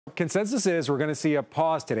consensus is we're going to see a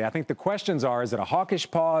pause today. I think the questions are, is it a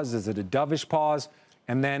hawkish pause? Is it a dovish pause?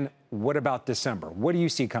 And then what about December? What do you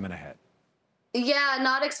see coming ahead? Yeah,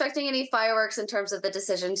 not expecting any fireworks in terms of the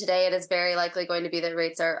decision today. It is very likely going to be that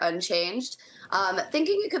rates are unchanged.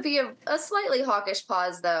 Thinking it could be a slightly hawkish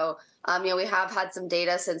pause, though. We have had some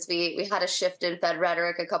data since we had a shift in Fed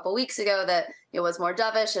rhetoric a couple weeks ago that was more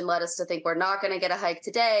dovish and led us to think we're not going to get a hike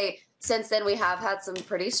today. Since then, we have had some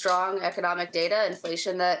pretty strong economic data,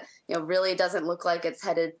 inflation that really doesn't look like it's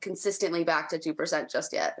headed consistently back to 2%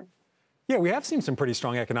 just yet. Yeah, we have seen some pretty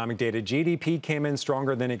strong economic data. GDP came in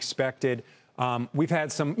stronger than expected. We've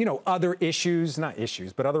had some, other issues, not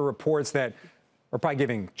issues, but other reports that are probably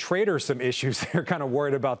giving traders some issues. They're kind of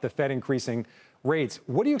worried about the Fed increasing rates.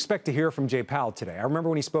 What do you expect to hear from Jay Powell today? I remember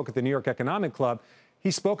when he spoke at the New York Economic Club, he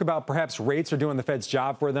spoke about perhaps rates are doing the Fed's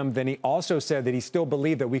job for them. Then he also said that he still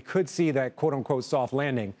believed that we could see that quote unquote soft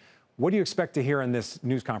landing. What do you expect to hear in this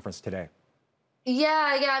news conference today?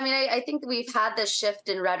 Yeah. I mean, I think we've had this shift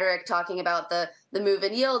in rhetoric talking about the move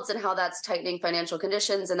in yields and how that's tightening financial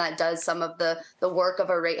conditions, and that does some of the work of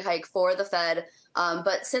a rate hike for the Fed.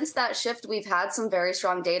 But since that shift, we've had some very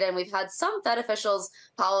strong data, and we've had some Fed officials,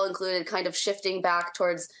 Powell included, kind of shifting back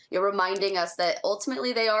towards reminding us that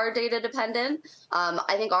ultimately they are data dependent.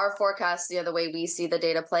 I think our forecast, the way we see the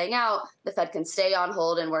data playing out, the Fed can stay on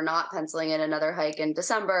hold, and we're not penciling in another hike in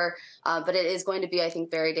December. But it is going to be, I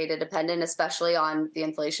think, very data dependent, especially on the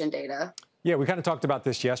inflation data. Yeah, we kind of talked about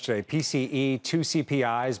this yesterday. PCE, 2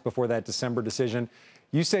 CPIs before that December decision.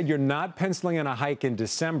 You said you're not penciling in a hike in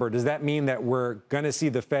December. Does that mean that we're going to see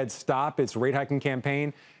the Fed stop its rate hiking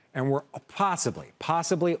campaign and we're possibly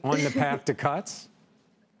on the path to cuts?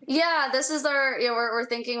 Yeah, this is our, we're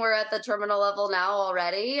thinking we're at the terminal level now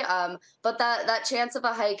already. But that chance of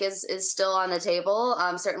a hike is still on the table.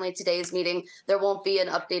 Certainly today's meeting, there won't be an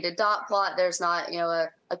updated dot plot. There's not,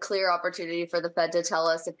 a clear opportunity for the Fed to tell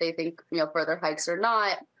us if they think, further hikes or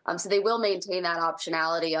not. So they will maintain that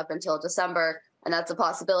optionality up until December, and that's a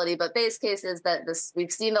possibility. But base case is that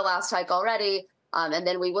we've seen the last hike already. And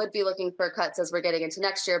then we would be looking for cuts as we're getting into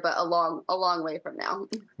next year, but a long way from now.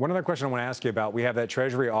 One other question I want to ask you about. We have that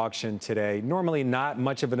Treasury auction today. Normally not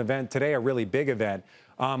much of an event. Today, a really big event.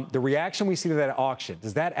 The reaction we see to that auction,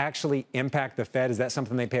 does that actually impact the Fed? Is that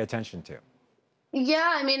something they pay attention to?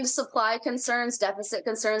 Yeah, I mean, supply concerns, deficit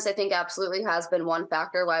concerns, I think absolutely has been one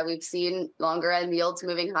factor why we've seen longer end yields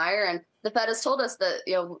moving higher. And the Fed has told us that,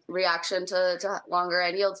 reaction to longer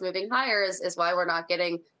end yields moving higher is why we're not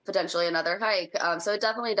getting potentially another hike. So it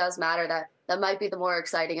definitely does matter. That might be the more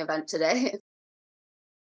exciting event today.